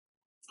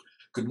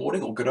Good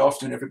morning or good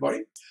afternoon,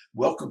 everybody.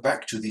 Welcome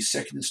back to the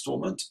second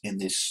installment in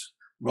this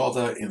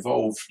rather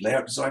involved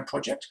layout design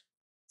project.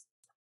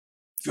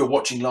 If you're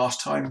watching last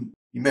time,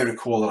 you may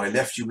recall that I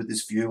left you with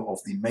this view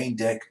of the main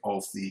deck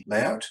of the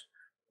layout.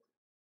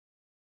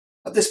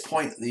 At this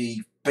point,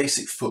 the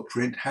basic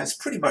footprint has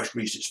pretty much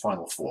reached its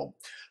final form,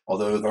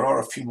 although there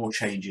are a few more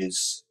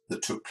changes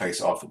that took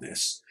place after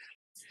this.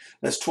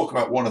 Let's talk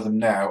about one of them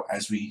now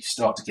as we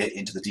start to get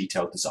into the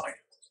detailed design.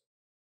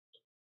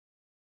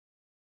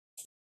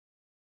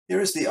 Here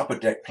is the upper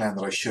deck plan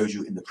that I showed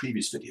you in the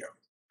previous video.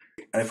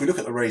 And if we look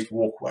at the raised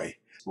walkway,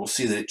 we'll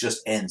see that it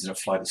just ends in a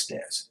flight of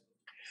stairs.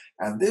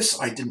 And this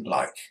I didn't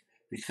like,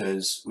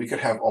 because we could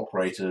have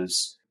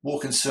operators more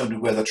concerned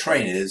with where the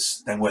train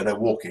is than where they're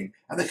walking,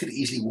 and they could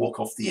easily walk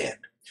off the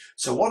end.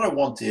 So what I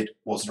wanted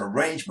was an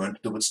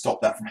arrangement that would stop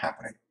that from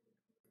happening.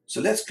 So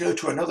let's go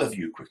to another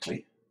view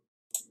quickly.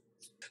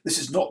 This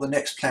is not the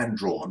next plan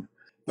drawn,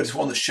 but it's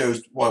one that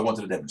shows what I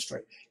wanted to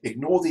demonstrate.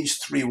 Ignore these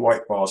three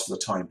white bars for the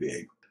time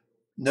being.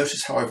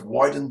 Notice how I've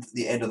widened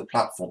the end of the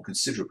platform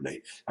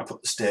considerably and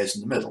put the stairs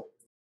in the middle.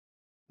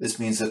 This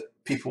means that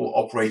people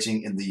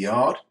operating in the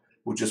yard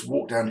will just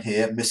walk down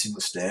here, missing the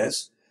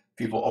stairs.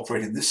 People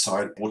operating this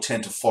side will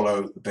tend to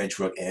follow the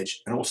benchwork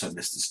edge and also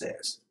miss the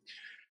stairs.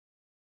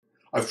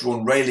 I've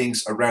drawn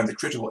railings around the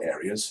critical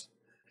areas,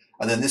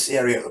 and then this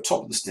area at the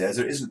top of the stairs,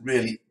 there isn't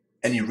really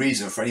any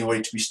reason for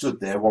anybody to be stood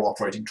there while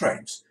operating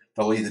trains.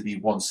 They'll either be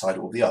one side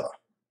or the other.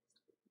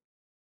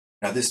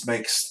 Now this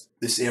makes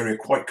this area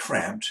quite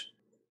cramped,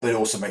 but it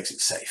also makes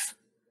it safe.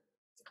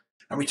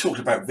 And we talked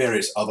about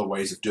various other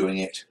ways of doing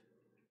it.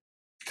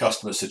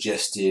 Customers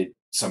suggested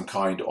some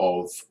kind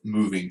of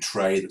moving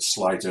tray that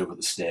slides over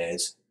the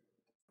stairs.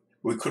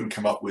 We couldn't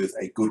come up with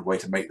a good way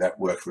to make that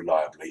work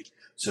reliably,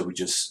 so we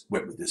just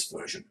went with this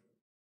version.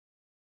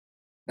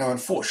 Now,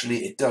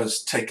 unfortunately, it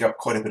does take up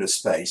quite a bit of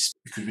space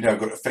because we've now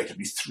got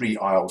effectively three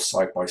aisles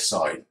side by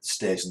side,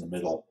 stairs in the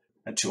middle,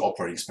 and two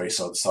operating spaces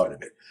either side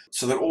of it.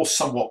 So they're all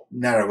somewhat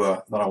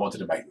narrower than I wanted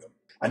to make them.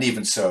 And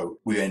even so,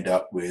 we end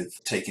up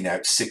with taking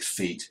out 6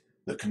 feet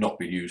that cannot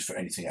be used for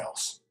anything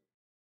else.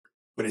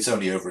 But it's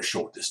only over a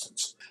short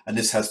distance. And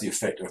this has the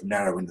effect of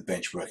narrowing the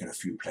benchwork in a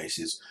few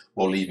places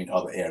while leaving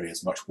other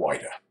areas much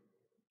wider.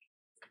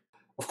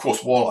 Of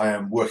course, while I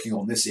am working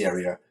on this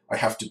area, I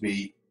have to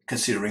be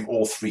considering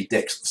all three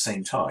decks at the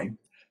same time.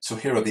 So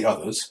here are the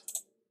others.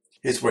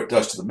 Here's what it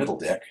does to the middle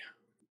deck.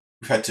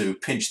 We've had to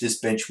pinch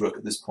this benchwork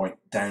at this point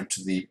down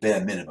to the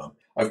bare minimum.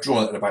 I've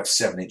drawn it at about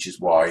 7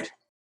 inches wide,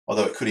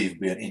 although it could even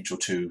be an inch or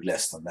two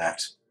less than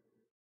that.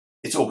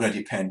 It's all going to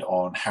depend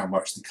on how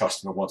much the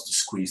customer wants to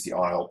squeeze the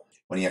aisle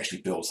when he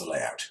actually builds the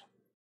layout,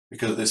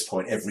 because at this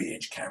point every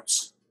inch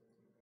counts.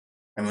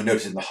 And we'll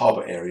notice in the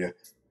harbour area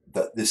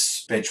that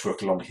this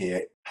benchwork along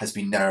here has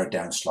been narrowed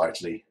down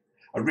slightly.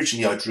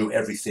 Originally I drew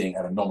everything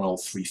at a nominal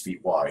 3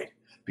 feet wide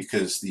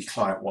because the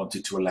client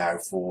wanted to allow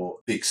for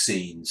big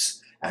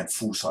scenes and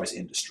full-size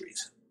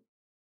industries.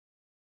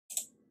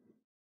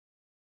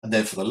 And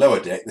then for the lower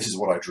deck, this is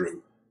what I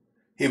drew.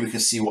 Here we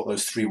can see what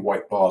those three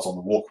white bars on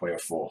the walkway are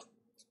for,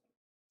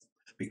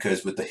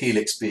 because with the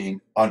helix being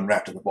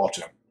unwrapped at the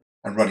bottom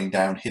and running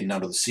down hidden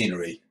under the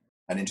scenery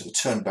and into the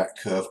turnback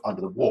curve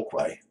under the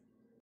walkway,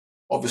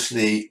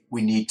 obviously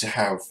we need to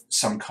have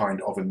some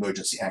kind of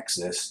emergency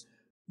access,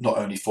 not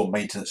only for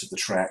maintenance of the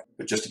track,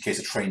 but just in case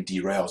a train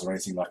derails or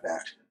anything like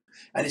that.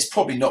 And it's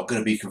probably not going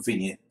to be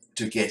convenient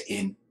to get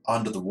in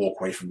under the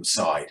walkway from the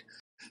side.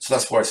 So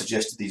that's why I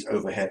suggested these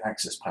overhead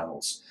access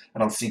panels.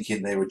 And I'm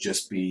thinking they would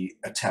just be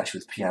attached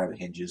with piano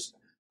hinges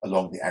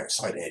along the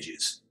outside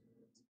edges.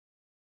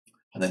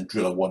 And then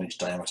drill a 1-inch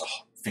diameter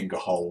finger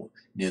hole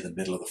near the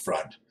middle of the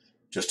front,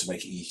 just to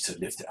make it easy to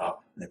lift it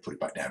up and then put it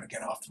back down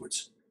again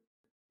afterwards.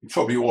 You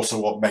probably also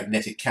want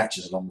magnetic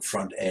catches along the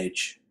front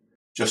edge,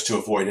 just to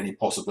avoid any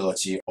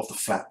possibility of the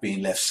flap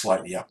being left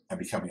slightly up and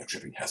becoming a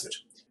tripping hazard.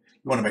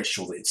 You want to make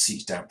sure that it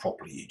seats down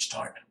properly each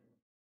time.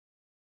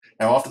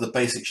 Now, after the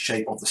basic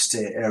shape of the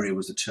stair area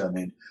was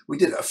determined, we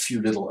did a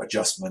few little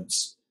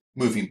adjustments,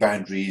 moving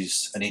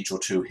boundaries an inch or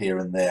two here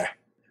and there,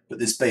 but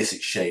this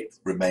basic shape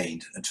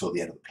remained until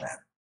the end of the plan.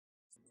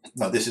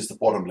 Now, this is the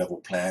bottom level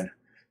plan,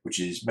 which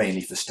is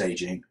mainly for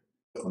staging.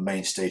 Got the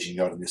main staging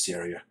yard in this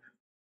area,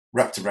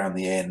 wrapped around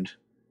the end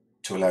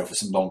to allow for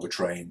some longer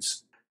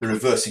trains. The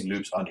reversing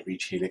loops under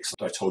each helix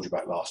that I told you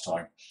about last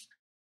time.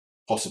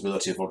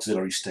 Possibility of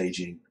auxiliary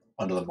staging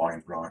under the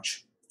mine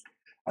branch.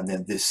 And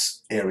then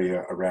this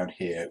area around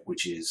here,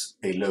 which is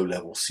a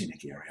low-level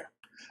scenic area,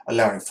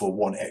 allowing for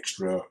one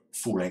extra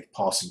full-length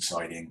passing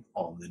siding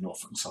on the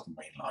Norfolk and Southern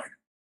Main Line.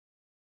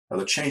 Now,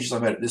 the changes I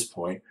made at this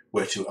point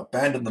were to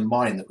abandon the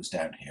mine that was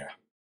down here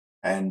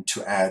and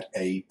to add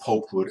a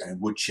pulpwood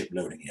and wood chip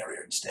loading area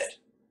instead.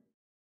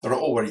 There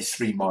are already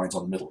 3 mines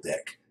on the middle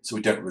deck, so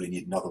we don't really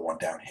need another one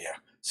down here,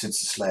 since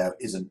this layout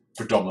isn't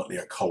predominantly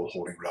a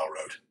coal-hauling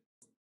railroad.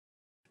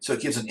 So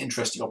it gives an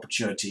interesting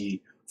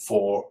opportunity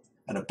for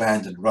an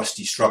abandoned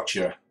rusty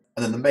structure,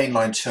 and then the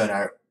mainline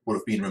turnout would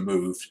have been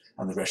removed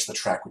and the rest of the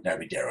track would now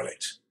be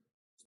derelict.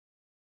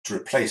 To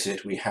replace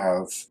it, we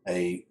have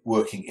a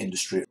working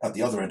industry at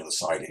the other end of the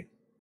siding.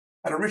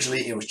 And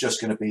originally it was just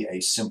going to be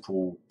a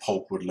simple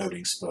pulpwood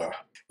loading spur.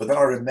 But then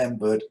I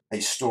remembered a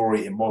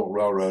story in Model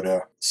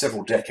Railroader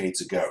several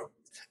decades ago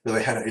where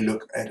they had a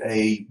look at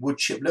a wood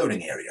chip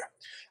loading area.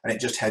 And it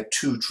just had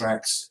 2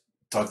 tracks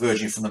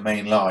diverging from the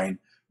main line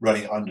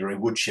running under a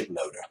wood chip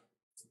loader.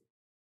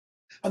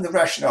 And the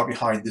rationale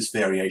behind this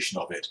variation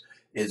of it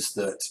is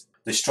that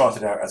they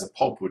started out as a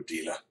pulpwood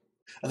dealer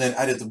and then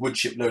added the wood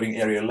chip loading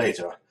area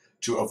later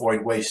to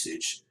avoid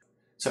wastage.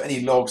 So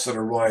any logs that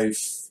arrive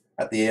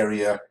at the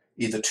area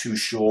either too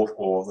short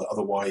or that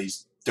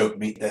otherwise don't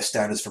meet their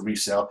standards for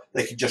resale,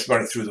 they can just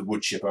run it through the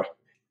wood chipper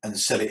and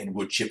sell it in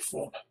wood chip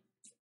form.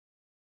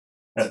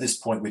 And at this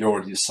point, we'd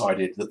already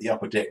decided that the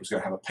upper deck was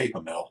going to have a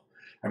paper mill,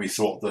 and we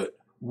thought that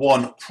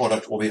one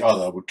product or the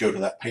other would go to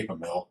that paper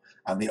mill,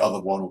 and the other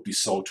one would be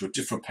sold to a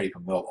different paper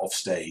mill off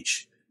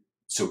stage,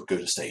 so it would go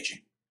to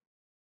staging.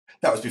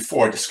 That was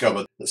before I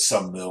discovered that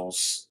some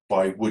mills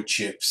buy wood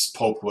chips,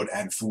 pulpwood,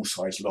 and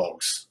full-size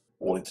logs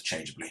all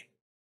interchangeably.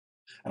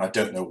 And I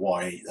don't know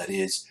why that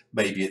is.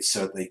 Maybe it's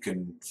so they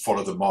can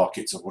follow the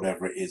markets of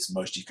whatever it is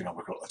most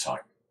economical at the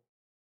time.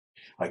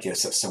 I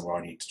guess that's somewhere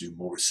I need to do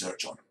more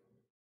research on.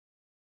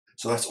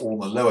 So that's all on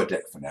the lower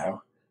deck for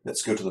now.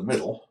 Let's go to the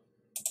middle.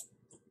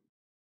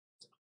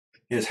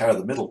 Here's how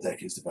the middle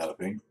deck is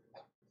developing.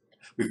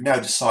 We've now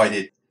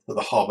decided that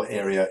the harbour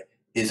area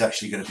is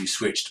actually going to be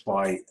switched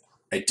by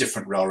a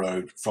different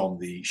railroad from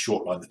the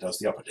short line that does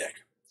the upper deck.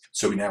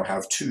 So we now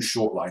have 2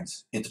 short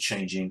lines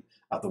interchanging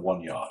at the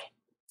 1 yard.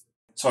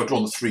 So I've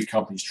drawn the 3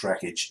 companies'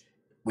 trackage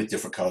with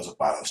different colours of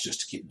ballast just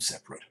to keep them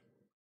separate.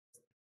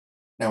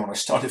 Now when I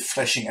started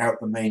fleshing out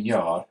the main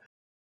yard,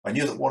 I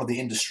knew that one of the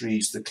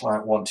industries the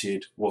client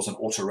wanted was an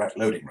auto-rack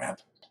loading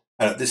ramp.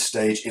 And at this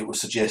stage it was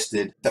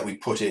suggested that we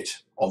put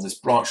it on this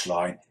branch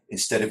line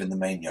instead of in the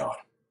main yard.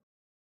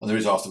 And there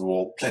is, after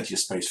all, plenty of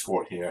space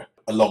for it here,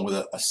 along with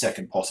a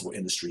second possible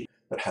industry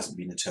that hasn't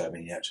been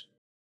determined yet.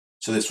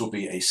 So this will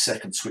be a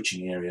second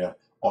switching area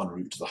en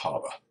route to the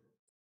harbour.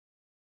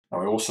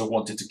 Now I also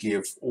wanted to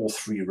give all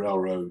 3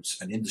 railroads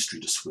an industry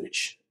to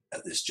switch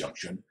at this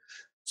junction.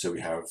 So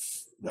we have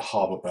the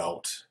harbour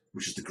belt,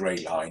 which is the grey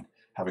line,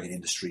 having an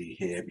industry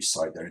here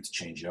beside their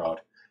interchange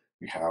yard.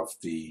 We have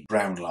the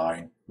brown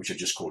line, which are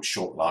just called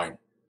short line,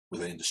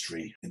 with an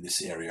industry in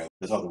this area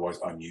that's otherwise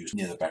unused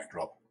near the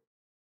backdrop.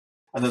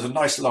 And there's a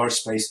nice large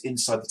space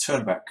inside the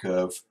turnback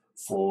curve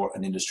for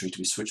an industry to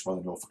be switched by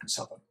the Norfolk and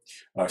Southern.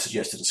 And I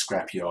suggested a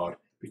scrap yard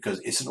because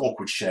it's an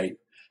awkward shape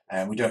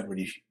and we don't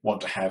really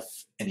want to have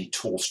any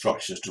tall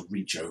structures to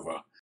reach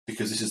over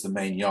because this is the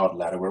main yard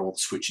ladder where all the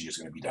switching is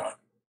going to be done.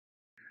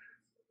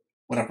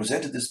 When I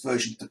presented this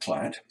version to the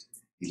client,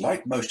 he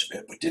liked most of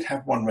it but did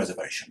have one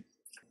reservation.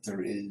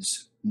 There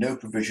is no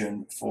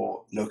provision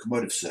for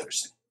locomotive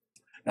servicing.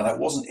 Now that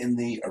wasn't in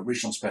the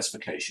original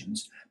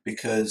specifications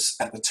because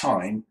at the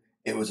time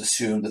it was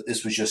assumed that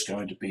this was just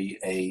going to be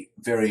a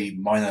very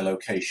minor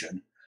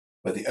location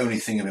where the only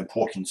thing of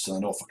importance to the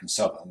Norfolk and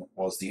Southern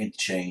was the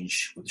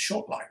interchange with the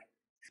short line.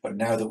 But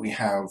now that we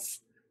have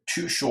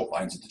 2 short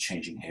lines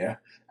interchanging here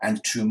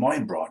and 2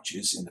 mine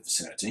branches in the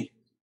vicinity,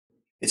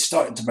 it's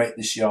starting to make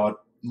this yard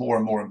more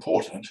and more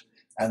important,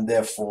 and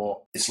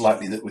therefore it's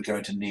likely that we're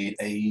going to need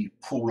a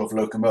pool of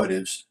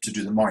locomotives to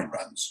do the mine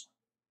runs.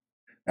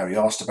 Now he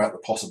asked about the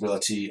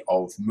possibility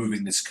of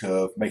moving this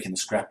curve, making the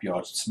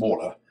scrapyard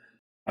smaller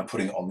and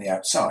putting it on the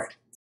outside.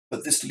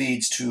 But this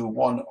leads to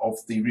one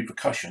of the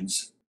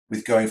repercussions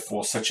with going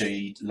for such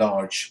a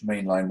large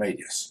mainline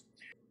radius.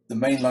 The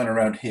main line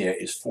around here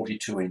is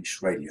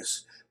 42-inch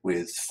radius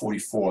with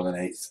 44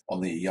 1/8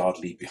 on the yard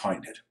lead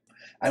behind it.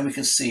 And we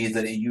can see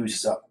that it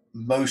uses up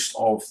most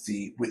of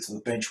the width of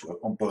the benchwork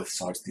on both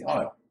sides of the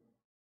aisle.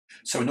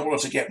 So in order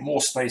to get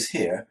more space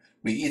here,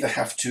 we either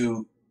have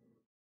to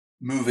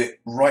move it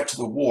right to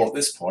the wall at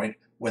this point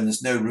when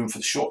there's no room for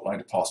the short line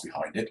to pass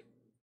behind it,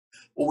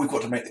 or we've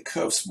got to make the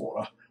curve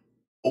smaller,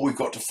 or we've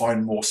got to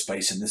find more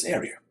space in this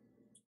area.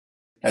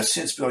 Now,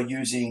 since we are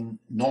using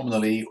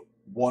nominally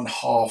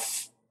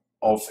 1/2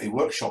 of a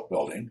workshop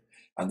building,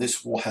 and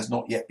this wall has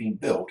not yet been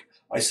built,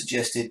 I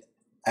suggested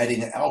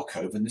adding an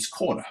alcove in this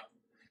corner.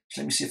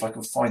 So let me see if I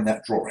can find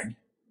that drawing.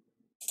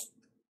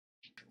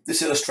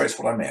 This illustrates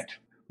what I meant.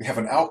 We have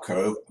an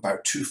alcove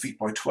about 2 feet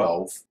by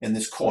 12 in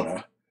this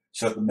corner,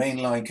 so that the main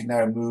line can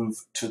now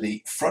move to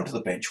the front of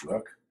the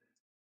benchwork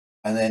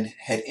and then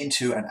head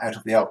into and out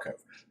of the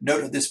alcove.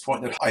 Note at this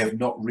point that I have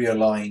not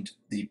realigned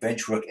the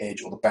benchwork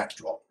edge or the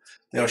backdrop.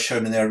 They are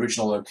shown in their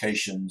original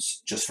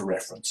locations just for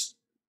reference.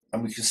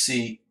 And we can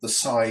see the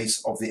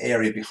size of the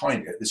area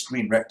behind it, this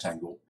green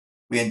rectangle.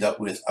 We end up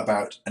with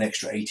about an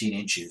extra 18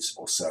 inches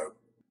or so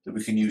that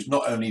we can use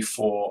not only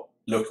for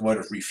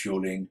locomotive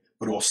refueling,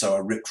 but also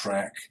a rip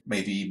track,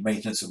 maybe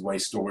maintenance of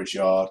waste storage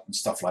yard and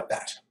stuff like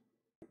that.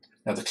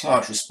 Now the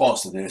client's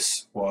response to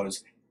this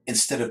was,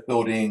 instead of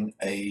building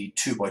a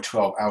 2 by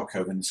 12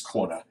 alcove in this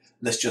corner,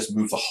 let's just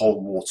move the whole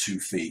wall 2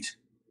 feet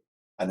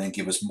and then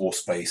give us more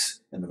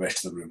space in the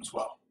rest of the room as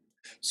well.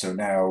 So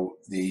now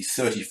the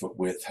 30-foot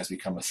width has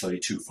become a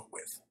 32-foot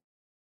width.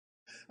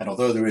 And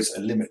although there is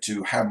a limit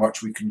to how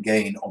much we can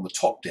gain on the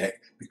top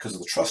deck because of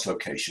the truss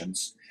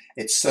locations,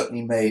 it's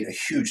certainly made a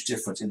huge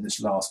difference in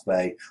this last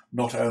bay,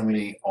 not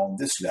only on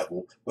this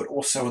level, but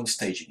also on the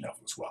staging level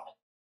as well.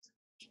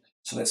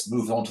 So let's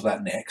move on to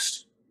that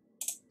next.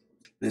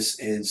 This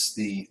is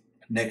the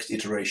next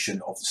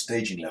iteration of the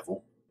staging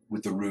level,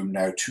 with the room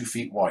now 2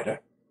 feet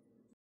wider.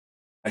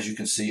 As you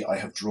can see, I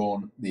have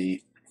drawn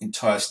the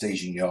entire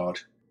staging yard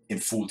in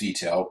full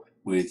detail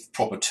with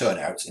proper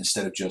turnouts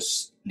instead of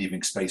just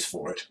leaving space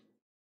for it.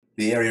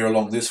 The area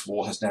along this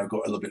wall has now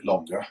got a little bit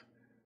longer,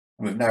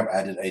 and we've now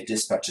added a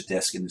dispatcher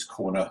desk in this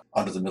corner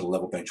under the middle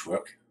level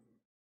benchwork.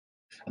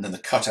 And then the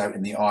cutout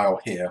in the aisle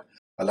here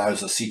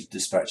allows the seated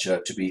dispatcher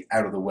to be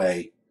out of the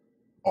way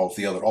of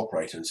the other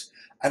operators,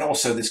 and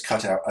also this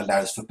cutout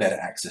allows for better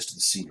access to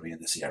the scenery in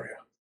this area.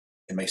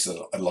 It makes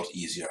it a lot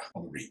easier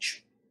on the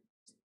reach.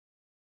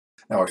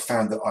 Now I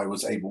found that I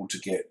was able to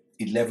get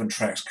 11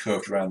 tracks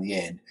curved around the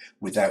end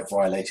without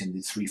violating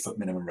the 3 foot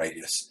minimum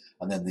radius,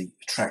 and then the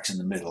tracks in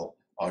the middle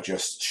are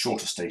just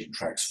shorter staging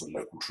tracks for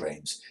local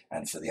trains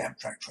and for the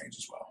Amtrak trains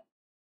as well.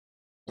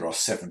 There are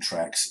 7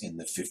 tracks in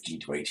the 15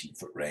 to 18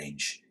 foot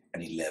range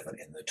and 11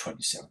 in the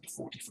 27 to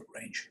 40 foot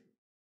range.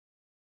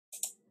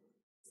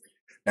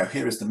 Now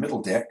here is the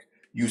middle deck,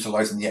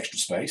 utilising the extra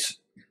space.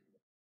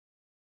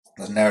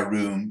 There's now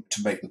room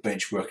to make the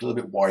benchwork a little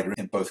bit wider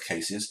in both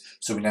cases,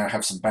 so we now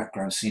have some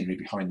background scenery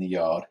behind the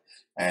yard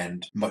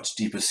and much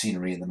deeper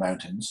scenery in the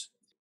mountains.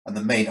 And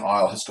the main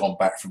aisle has gone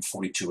back from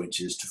 42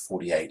 inches to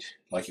 48,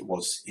 like it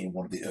was in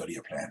one of the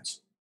earlier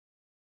plans.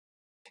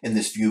 In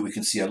this view, we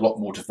can see a lot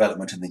more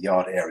development in the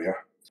yard area.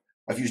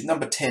 I've used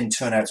number 10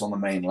 turnouts on the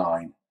main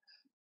line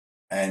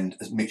and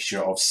a mixture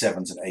of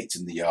 7s and 8s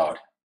in the yard.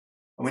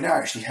 And we now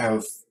actually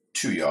have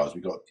 2 yards.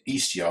 We've got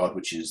East Yard,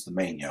 which is the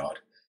main yard,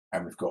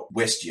 and we've got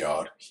West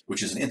Yard,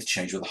 which is an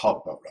interchange with the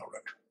Harbour Belt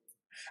Railroad.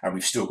 And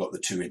we've still got the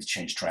 2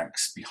 interchange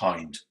tracks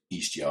behind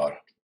East Yard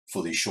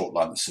for the short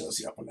line that serves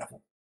the upper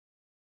level.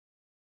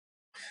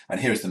 And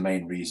here's the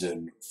main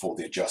reason for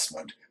the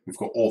adjustment. We've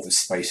got all this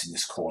space in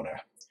this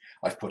corner.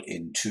 I've put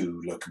in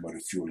 2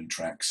 locomotive fueling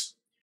tracks,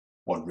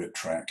 1 rib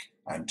track,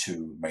 and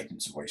 2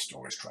 maintenance and waste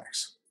storage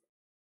tracks.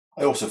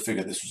 I also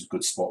figured this was a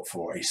good spot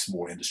for a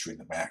small industry in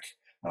the back,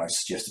 and I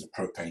suggested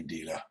a propane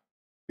dealer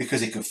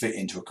because it can fit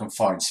into a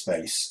confined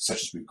space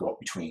such as we've got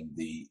between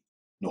the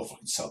Norfolk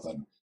and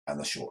Southern and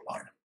the short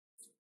line.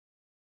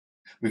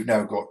 We've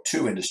now got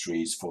 2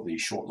 industries for the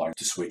short line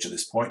to switch at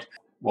this point,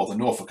 while the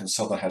Norfolk and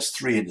Southern has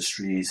 3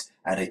 industries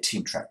and a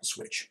team track to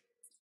switch.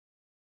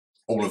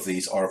 All of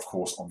these are of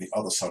course on the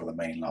other side of the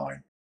main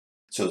line,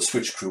 so the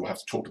switch crew will have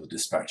to talk to the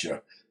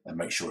dispatcher and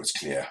make sure it's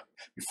clear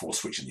before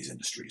switching these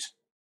industries.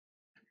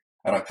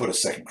 And I put a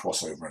second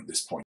crossover at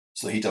this point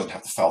so that he doesn't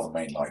have to foul the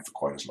main line for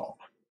quite as long.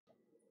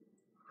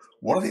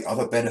 One of the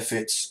other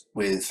benefits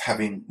with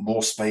having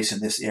more space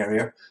in this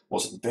area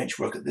was that the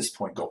benchwork at this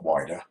point got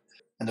wider,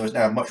 and there was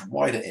now a much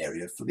wider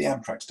area for the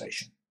Amtrak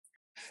station.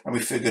 And we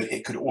figured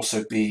it could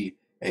also be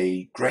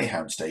a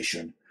Greyhound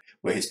station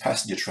where his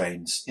passenger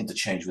trains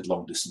interchange with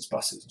long distance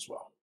buses as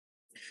well.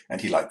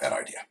 And he liked that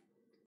idea.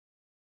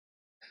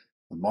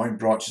 The mine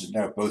branches have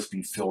now both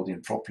been filled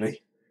in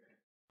properly.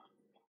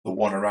 The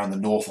one around the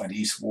north and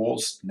east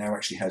walls now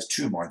actually has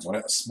 2 mines on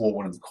it, a small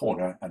one in the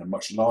corner and a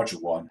much larger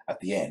one at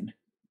the end.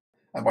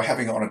 And by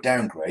having it on a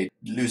downgrade,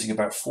 losing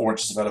about 4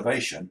 inches of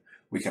elevation,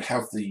 we can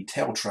have the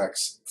tail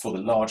tracks for the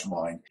large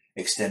mine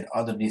extend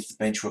underneath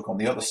the benchwork on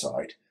the other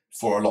side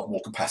for a lot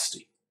more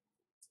capacity.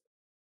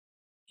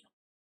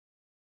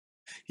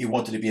 He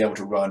wanted to be able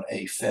to run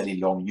a fairly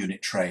long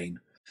unit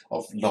train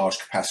of large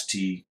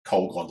capacity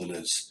coal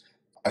gondolas.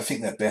 I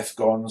think they're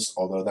Bethgons,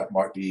 although that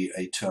might be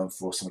a term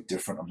for something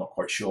different, I'm not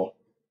quite sure.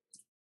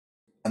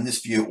 And this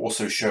view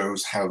also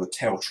shows how the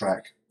tail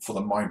track for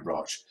the mine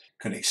branch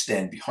can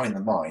extend behind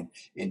the mine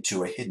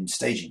into a hidden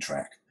staging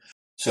track.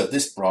 So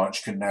this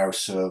branch can now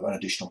serve an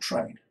additional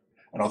train.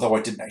 And although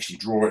I didn't actually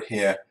draw it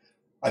here,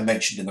 I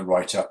mentioned in the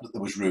write-up that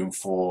there was room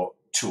for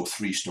 2 or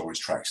 3 storage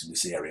tracks in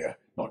this area,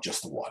 not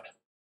just the 1.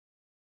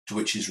 To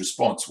which his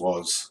response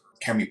was,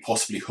 can we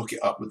possibly hook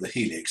it up with the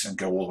helix and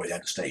go all the way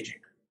down to staging?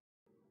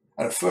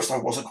 And at first I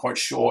wasn't quite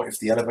sure if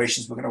the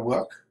elevations were going to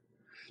work,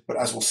 but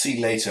as we'll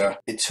see later,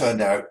 it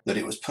turned out that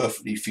it was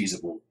perfectly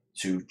feasible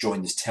to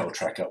join this tail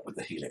track up with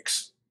the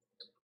helix.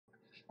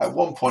 At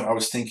one point I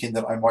was thinking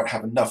that I might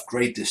have enough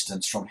grade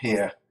distance from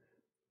here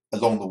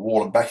along the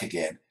wall and back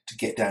again to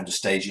get down to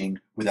staging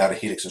without a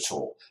helix at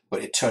all,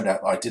 but it turned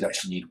out I did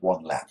actually need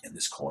 1 lap in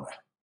this corner.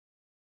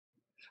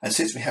 And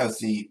since we have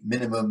the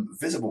minimum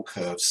visible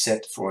curve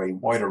set for a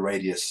wider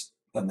radius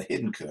than the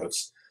hidden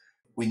curves,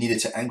 we needed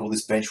to angle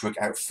this benchwork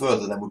out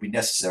further than would be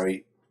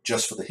necessary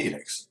just for the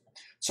helix.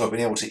 So I've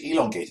been able to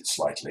elongate it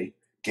slightly,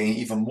 gain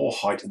even more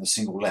height in the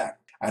single lap,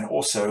 and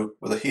also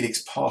where the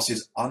helix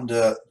passes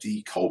under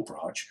the coal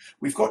branch,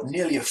 we've got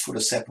nearly a foot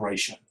of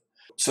separation.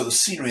 So the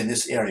scenery in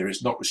this area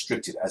is not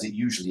restricted as it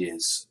usually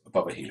is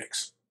above a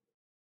helix.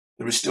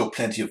 There is still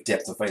plenty of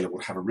depth available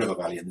to have a river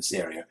valley in this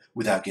area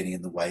without getting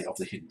in the way of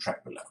the hidden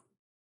track below.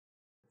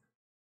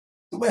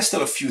 There were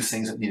still a few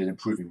things that needed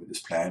improving with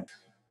this plan.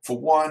 For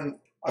one,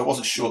 I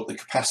wasn't sure that the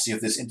capacity of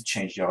this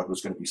interchange yard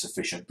was going to be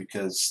sufficient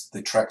because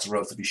the tracks are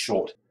relatively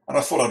short. And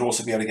I thought I'd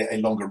also be able to get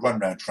a longer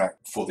run-round track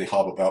for the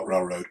Harbour Belt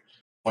Railroad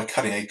by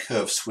cutting a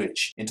curved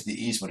switch into the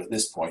easement at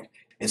this point,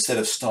 instead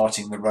of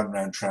starting the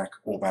run-round track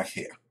all back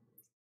here.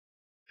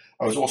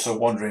 I was also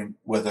wondering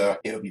whether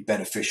it would be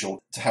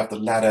beneficial to have the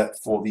ladder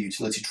for the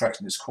utility tracks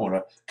in this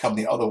corner come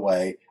the other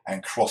way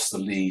and cross the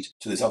lead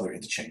to this other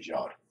interchange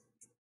yard.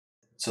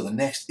 So the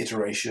next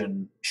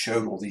iteration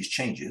showed all these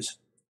changes.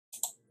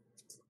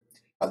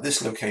 At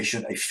this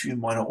location, a few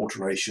minor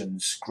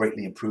alterations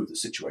greatly improved the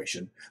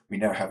situation. We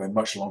now have a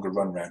much longer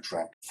run-round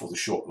track for the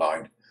short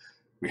line.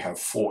 We have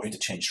 4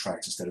 interchange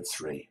tracks instead of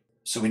 3.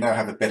 So we now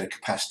have a better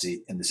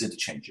capacity in this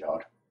interchange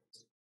yard.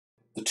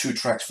 The 2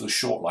 tracks for the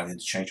short line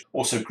interchange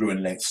also grew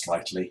in length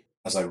slightly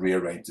as I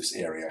rearranged this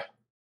area.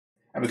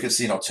 And we can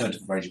see an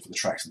alternative arrangement for the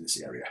tracks in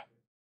this area.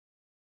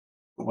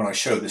 But when I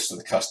showed this to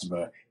the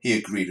customer, he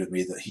agreed with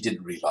me that he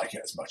didn't really like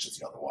it as much as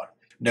the other one.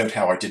 Note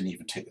how I didn't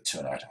even take the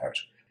turnout out,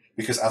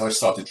 because as I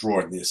started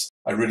drawing this,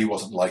 I really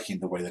wasn't liking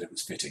the way that it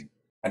was fitting.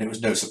 And it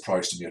was no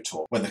surprise to me at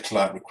all when the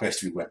client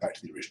requested we went back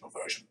to the original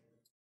version.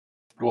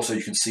 But also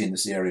you can see in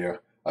this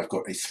area, I've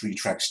got a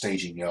 3-track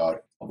staging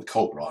yard on the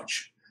coal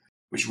branch,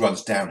 which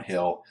runs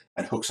downhill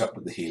and hooks up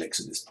with the helix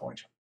at this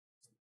point.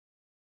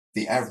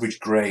 The average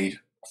grade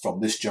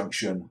from this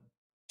junction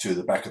to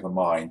the back of the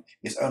mine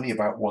is only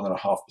about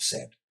 1.5%,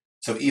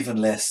 so even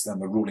less than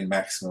the ruling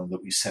maximum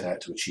that we set out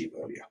to achieve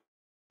earlier.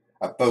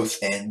 At both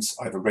ends,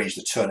 I've arranged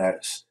the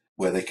turnouts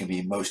where they can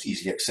be most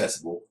easily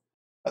accessible.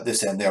 At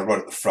this end, they are right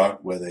at the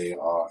front where they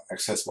are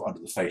accessible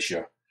under the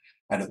fascia,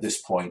 and at this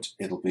point,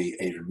 it'll be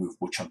a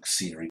removable chunk of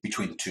scenery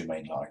between the 2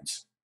 main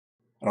lines.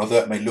 And although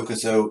it may look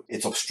as though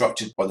it's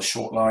obstructed by the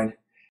short line,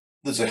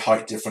 there's a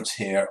height difference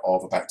here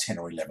of about 10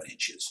 or 11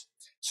 inches.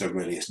 So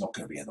really it's not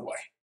going to be in the way.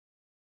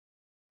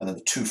 And then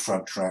the 2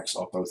 front tracks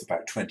are both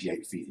about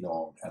 28 feet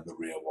long and the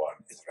rear one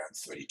is around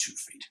 32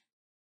 feet.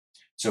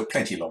 So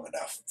plenty long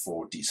enough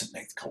for decent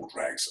length coal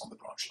drags on the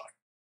branch line.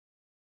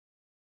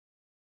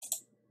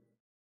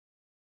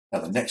 Now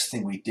the next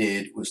thing we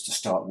did was to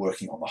start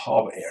working on the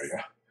harbour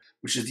area,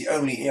 which is the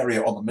only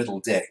area on the middle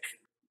deck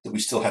that we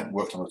still hadn't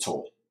worked on at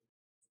all.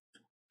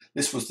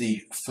 This was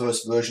the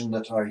first version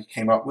that I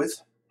came up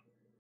with,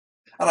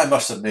 and I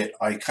must admit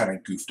I kind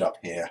of goofed up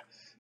here,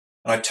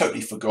 and I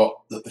totally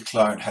forgot that the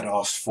client had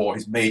asked for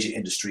his major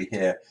industry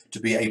here to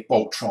be a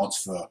bulk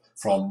transfer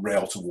from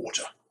rail to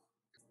water,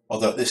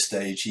 although at this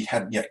stage he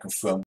hadn't yet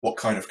confirmed what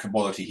kind of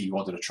commodity he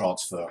wanted to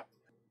transfer.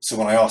 So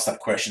when I asked that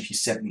question, he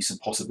sent me some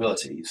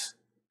possibilities,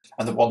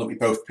 and the one that we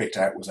both picked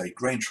out was a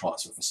grain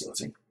transfer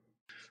facility.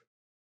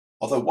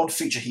 Although one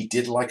feature he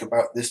did like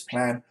about this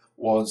plan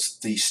was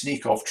the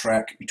sneak-off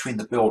track between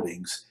the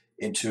buildings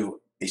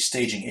into a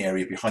staging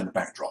area behind the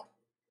backdrop.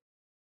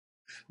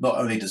 Not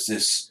only does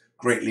this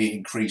greatly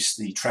increase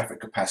the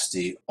traffic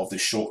capacity of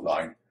this short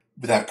line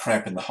without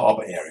cramping the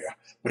harbour area,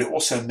 but it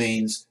also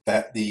means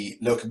that the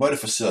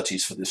locomotive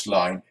facilities for this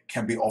line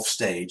can be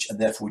off-stage and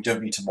therefore we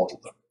don't need to model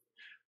them.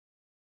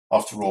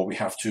 After all, we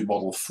have to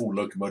model full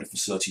locomotive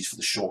facilities for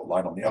the short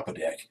line on the upper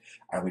deck,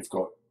 and we've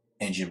got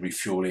engine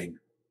refueling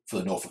for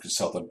the Norfolk and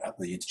Southern at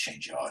the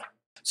interchange yard.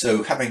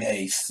 So having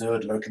a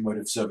 3rd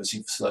locomotive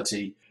servicing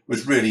facility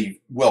was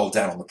really well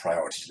down on the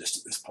priority list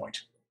at this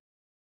point.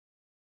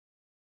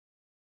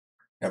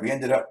 Now we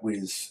ended up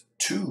with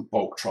 2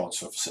 bulk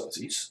transfer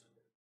facilities.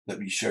 Let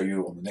me show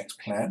you on the next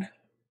plan.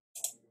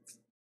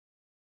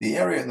 The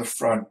area in the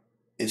front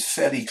is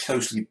fairly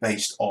closely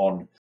based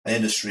on an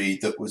industry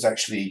that was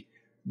actually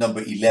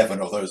number 11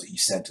 of those that he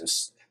sent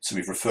us. So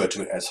we've referred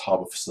to it as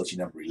Harbour Facility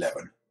number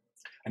 11.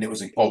 And it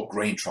was a bulk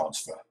grain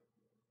transfer.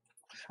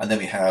 And then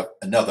we have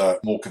another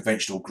more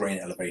conventional grain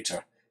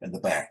elevator in the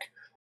back,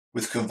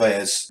 with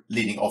conveyors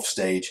leading off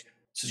stage,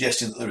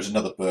 suggesting that there is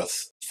another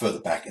berth further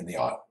back in the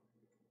aisle.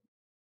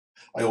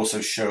 I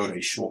also showed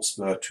a short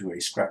spur to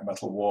a scrap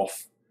metal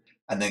wharf,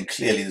 and then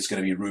clearly there's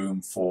going to be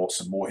room for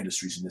some more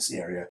industries in this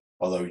area,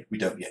 although we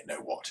don't yet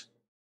know what.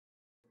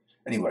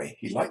 Anyway,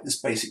 he liked this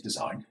basic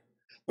design.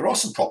 There are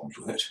some problems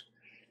with it.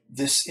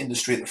 This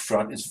industry at the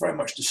front is very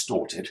much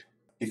distorted,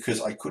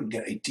 because I couldn't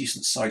get a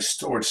decent sized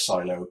storage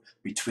silo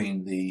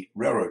between the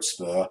railroad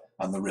spur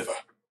and the river.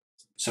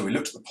 So we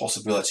looked at the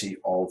possibility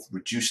of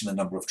reducing the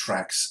number of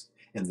tracks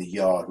in the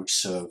yard which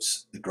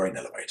serves the grain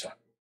elevator.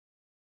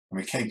 And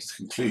we came to the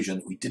conclusion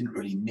that we didn't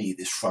really need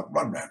this front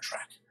run-round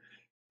track,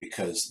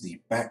 because the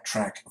back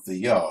track of the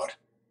yard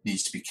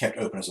needs to be kept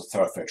open as a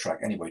thoroughfare track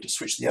anyway to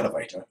switch the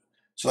elevator,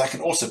 so that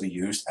can also be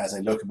used as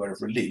a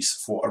locomotive release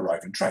for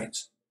arriving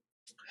trains.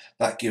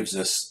 That gives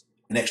us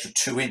an extra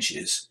 2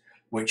 inches,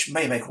 which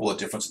may make all the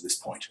difference at this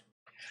point.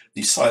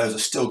 These silos are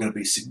still going to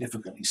be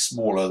significantly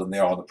smaller than they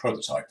are on the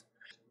prototype,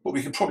 but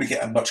we can probably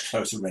get a much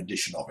closer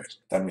rendition of it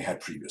than we had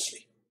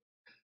previously.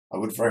 I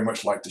would very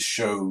much like to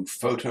show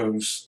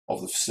photos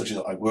of the facility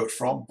that I worked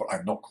from, but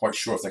I'm not quite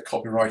sure if they're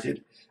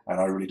copyrighted, and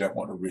I really don't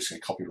want to risk a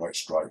copyright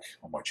strike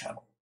on my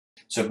channel.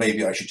 So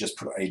maybe I should just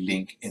put a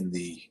link in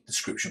the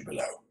description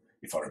below,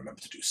 if I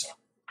remember to do so.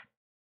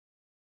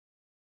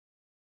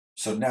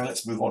 So now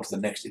let's move on to the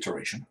next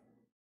iteration.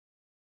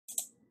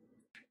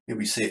 Here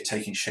we see it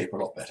taking shape a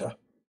lot better.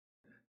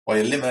 By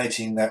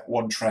eliminating that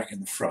one track in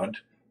the front,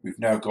 we've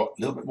now got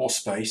a little bit more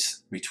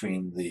space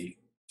between the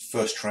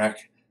first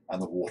track and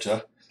the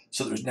water,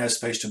 so there's now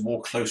space to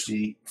more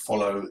closely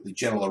follow the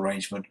general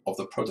arrangement of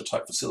the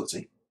prototype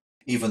facility,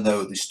 even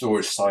though the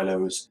storage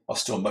silos are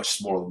still much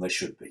smaller than they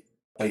should be.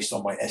 Based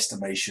on my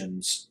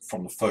estimations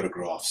from the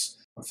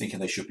photographs, I'm thinking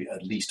they should be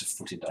at least a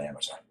foot in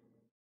diameter.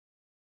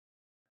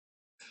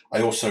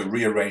 I also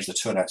rearranged the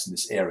turnouts in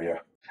this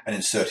area and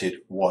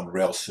inserted one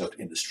rail-served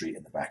industry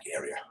in the back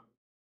area.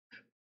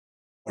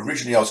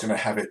 Originally I was going to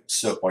have it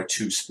served by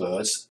two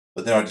spurs,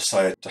 but then I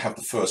decided to have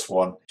the first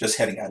one just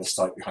heading out of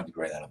sight behind the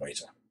grain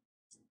elevator.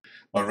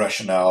 My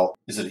rationale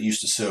is that it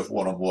used to serve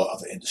one or more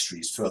other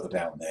industries further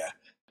down there,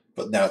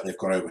 but now that they've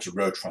gone over to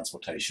road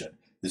transportation,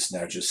 this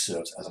now just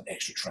serves as an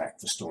extra track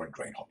for storing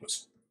grain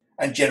hoppers,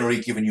 and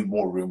generally giving you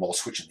more room while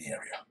switching the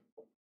area.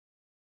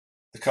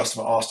 The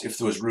customer asked if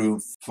there was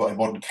room for a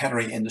modern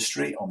cannery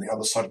industry on the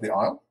other side of the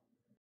aisle,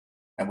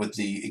 and with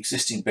the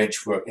existing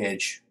benchwork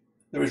edge,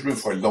 there is room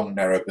for a long,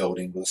 narrow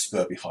building with a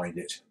spur behind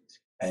it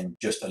and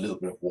just a little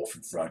bit of wharf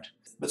in front.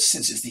 But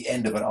since it's the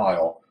end of an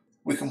aisle,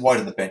 we can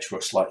widen the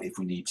benchwork slightly if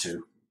we need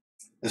to.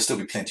 There'll still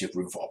be plenty of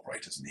room for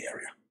operators in the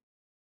area.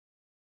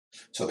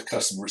 So the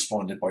customer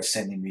responded by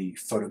sending me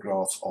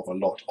photographs of a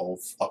lot of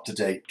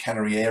up-to-date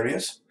cannery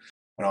areas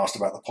and asked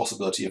about the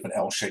possibility of an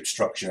L-shaped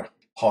structure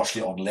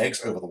partially on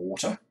legs over the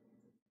water.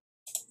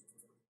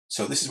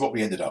 So this is what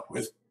we ended up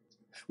with.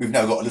 We've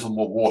now got a little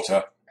more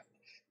water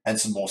and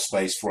some more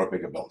space for a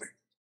bigger building.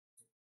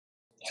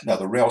 Now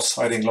the rail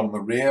siding along the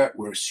rear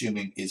we're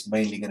assuming is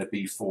mainly going to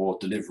be for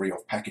delivery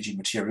of packaging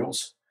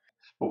materials,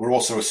 but we're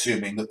also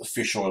assuming that the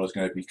fish oil is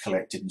going to be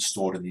collected and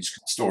stored in these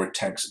storage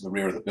tanks at the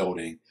rear of the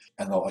building,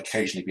 and there'll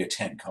occasionally be a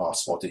tank car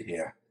spotted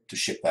here to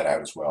ship that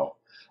out as well,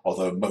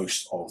 although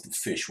most of the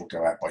fish will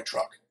go out by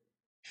truck.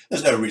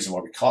 There's no reason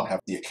why we can't have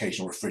the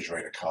occasional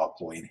refrigerator car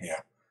pull in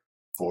here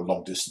for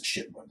long distance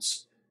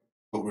shipments,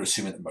 but we're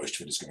assuming that most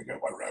of it is going to go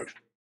by road.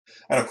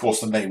 And of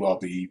course there may well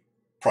be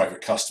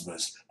private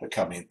customers that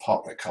come in,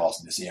 park their cars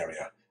in this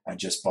area and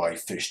just buy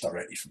fish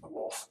directly from the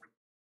wharf.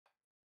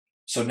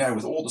 So now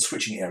with all the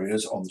switching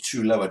areas on the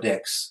two lower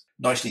decks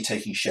nicely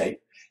taking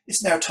shape,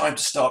 it's now time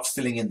to start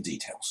filling in the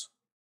details.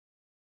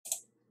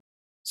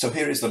 So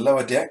here is the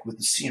lower deck with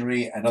the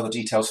scenery and other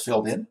details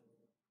filled in.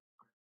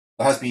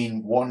 There has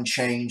been one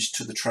change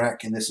to the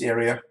track in this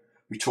area.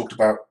 We talked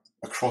about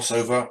a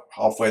crossover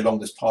halfway along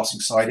this passing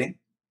siding.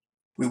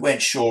 We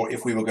weren't sure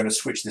if we were going to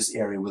switch this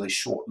area with a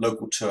short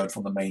local turn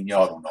from the main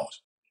yard or not.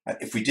 And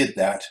if we did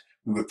that,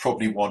 we would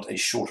probably want a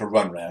shorter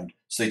run round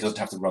so he doesn't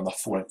have to run the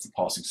full length of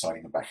the passing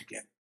siding and back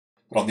again.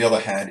 But on the other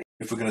hand,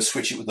 if we're going to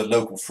switch it with the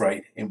local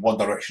freight in one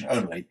direction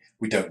only,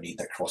 we don't need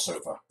that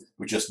crossover.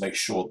 We just make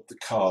sure that the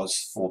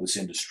cars for this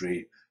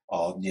industry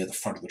are near the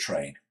front of the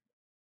train.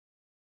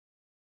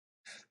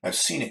 Now,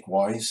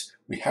 scenic-wise,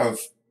 we have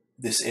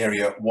this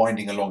area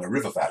winding along a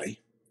river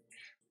valley.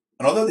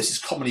 And although this is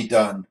commonly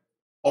done,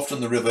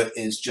 often the river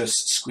is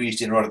just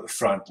squeezed in right at the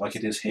front like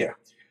it is here.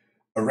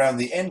 Around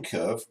the end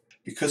curve,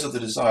 because of the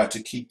desire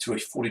to keep to a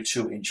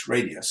 42-inch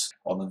radius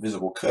on the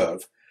visible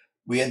curve,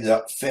 we ended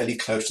up fairly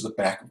close to the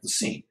back of the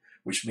scene,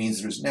 which means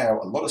there is now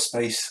a lot of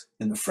space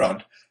in the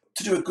front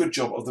to do a good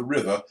job of the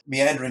river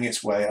meandering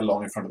its way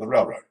along in front of the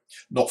railroad,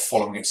 not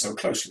following it so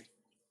closely.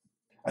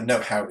 And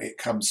note how it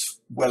comes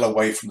well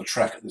away from the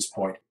track at this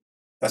point.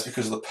 That's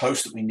because of the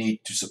post that we need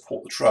to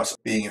support the truss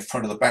being in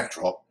front of the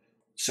backdrop,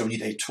 so we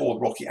need a tall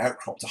rocky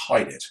outcrop to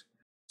hide it.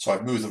 So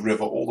I've moved the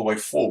river all the way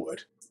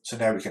forward, so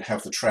now we can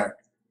have the track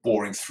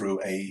boring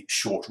through a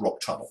short rock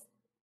tunnel.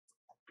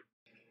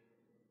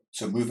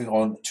 So moving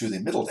on to the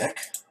middle deck.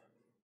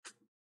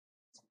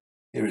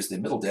 Here is the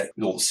middle deck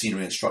with all the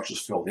scenery and structures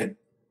filled in.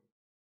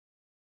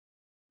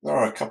 There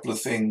are a couple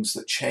of things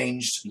that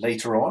changed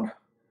later on.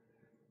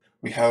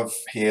 We have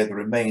here the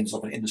remains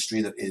of an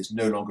industry that is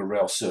no longer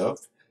rail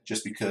served,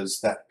 just because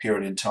that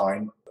period in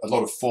time, a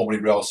lot of formerly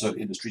rail served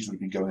industries would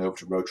have been going over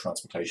to road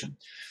transportation.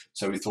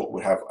 So we thought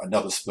we'd have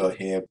another spur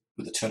here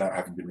with the turnout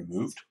having been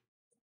removed.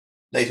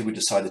 Later we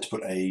decided to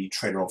put a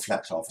trailer on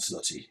flat tile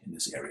facility in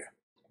this area.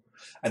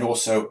 And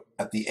also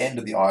at the end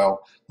of the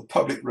aisle, the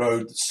public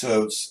road that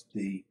serves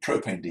the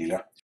propane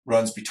dealer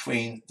runs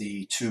between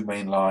the two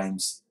main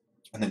lines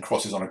and then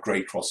crosses on a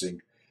grade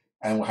crossing,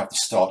 and will have the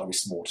start of a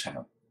small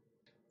town.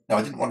 Now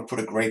I didn't want to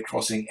put a grade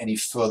crossing any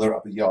further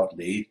up a yard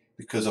lead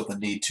because of the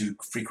need to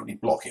frequently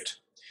block it.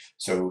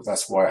 So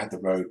that's why I had the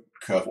road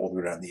curve all the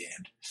way around the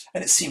end.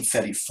 And it seemed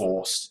fairly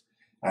forced,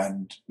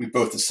 and we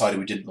both decided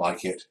we didn't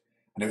like it,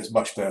 and it was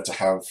much better to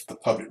have the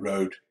public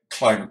road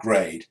climb a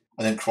grade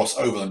and then cross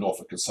over the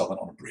Norfolk and Southern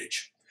on a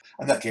bridge.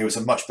 And that gave us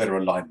a much better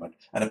alignment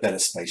and a better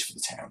space for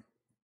the town.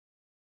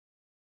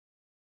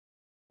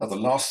 Now the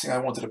last thing I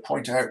wanted to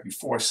point out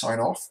before I sign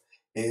off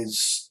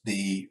is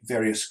the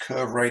various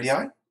curve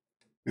radii.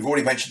 We've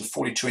already mentioned the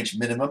 42-inch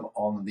minimum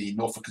on the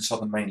Norfolk and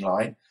Southern main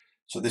line.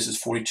 So this is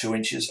 42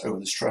 inches over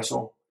this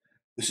trestle.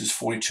 This is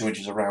 42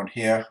 inches around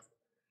here.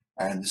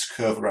 and this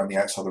curve around the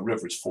outside of the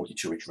river is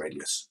 42-inch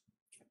radius.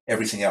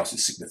 Everything else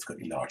is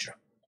significantly larger.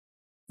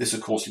 This,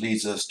 of course,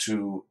 leads us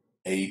to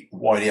a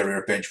wide area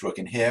of benchwork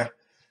in here,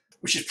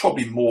 which is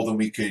probably more than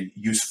we could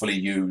usefully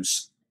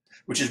use,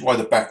 which is why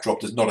the backdrop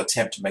does not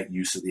attempt to make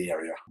use of the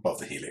area above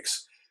the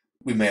helix.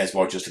 We may as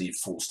well just leave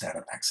full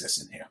standard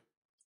access in here.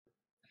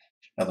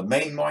 Now, the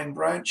main mine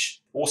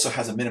branch also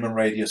has a minimum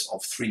radius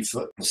of 3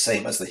 foot, the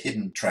same as the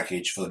hidden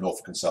trackage for the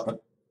Norfolk and Southern.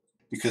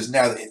 Because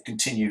now that it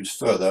continues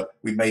further,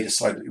 we may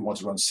decide that we want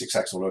to run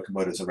 6-axle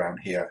locomotives around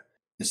here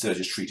instead of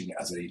just treating it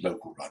as a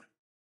local run.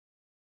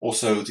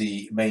 Also,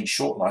 the main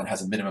short line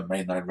has a minimum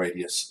mainline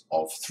radius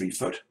of 3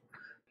 foot.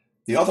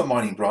 The other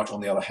mining branch,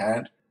 on the other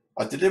hand,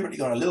 I've deliberately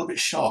gone a little bit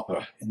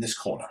sharper in this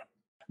corner.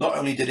 Not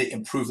only did it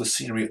improve the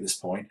scenery at this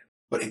point,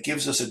 but it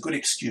gives us a good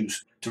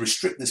excuse to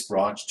restrict this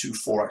branch to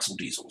 4-axle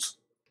diesels.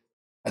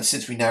 And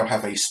since we now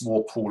have a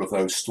small pool of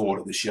those stored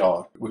at this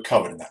yard, we're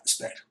covered in that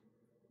respect.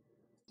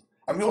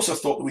 And we also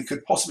thought that we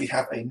could possibly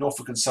have a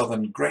Norfolk and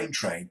Southern grain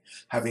train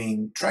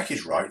having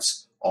trackage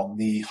rights on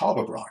the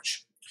harbour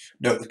branch.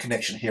 Note the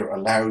connection here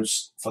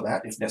allows for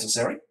that if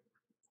necessary.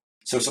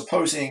 So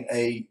supposing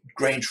a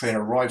grain train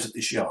arrives at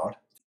this yard,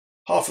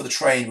 half of the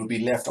train would be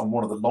left on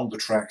one of the longer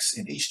tracks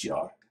in East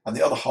Yard, and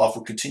the other half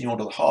would continue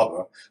onto the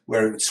harbour,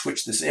 where it would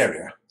switch this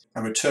area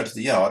and return to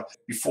the yard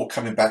before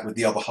coming back with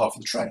the other half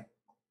of the train.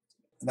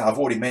 Now, I've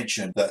already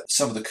mentioned that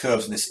some of the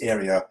curves in this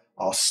area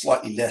are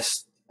slightly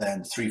less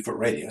than 3-foot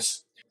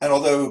radius, and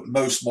although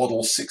most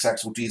model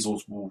 6-axle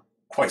diesels will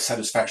quite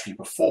satisfactorily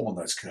perform on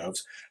those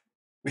curves,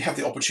 we have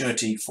the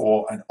opportunity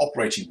for an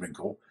operating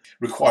wrinkle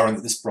requiring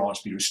that this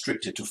branch be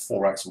restricted to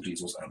 4-axle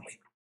diesels only,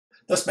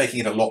 thus making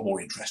it a lot more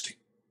interesting.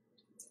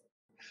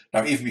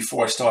 Now, even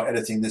before I start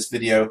editing this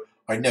video,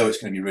 I know it's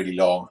going to be really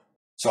long,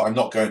 so I'm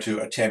not going to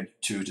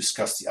attempt to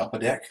discuss the upper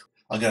deck.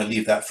 I'm going to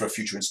leave that for a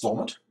future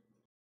installment.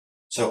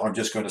 So I'm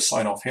just going to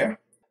sign off here.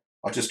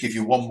 I'll just give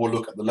you one more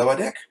look at the lower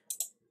deck.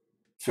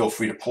 Feel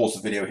free to pause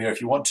the video here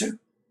if you want to.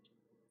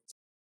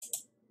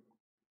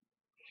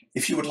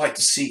 If you would like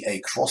to see a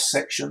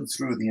cross-section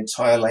through the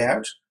entire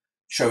layout,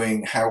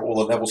 showing how all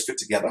the levels fit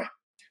together,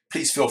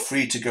 please feel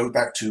free to go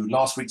back to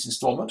last week's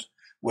installment,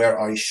 where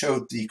I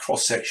showed the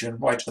cross-section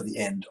right at the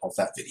end of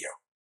that video.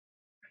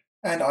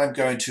 And I'm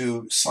going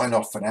to sign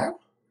off for now.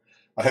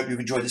 I hope you've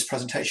enjoyed this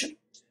presentation,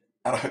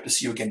 and I hope to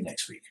see you again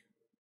next week.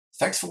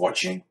 Thanks for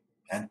watching,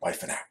 and bye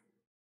for now.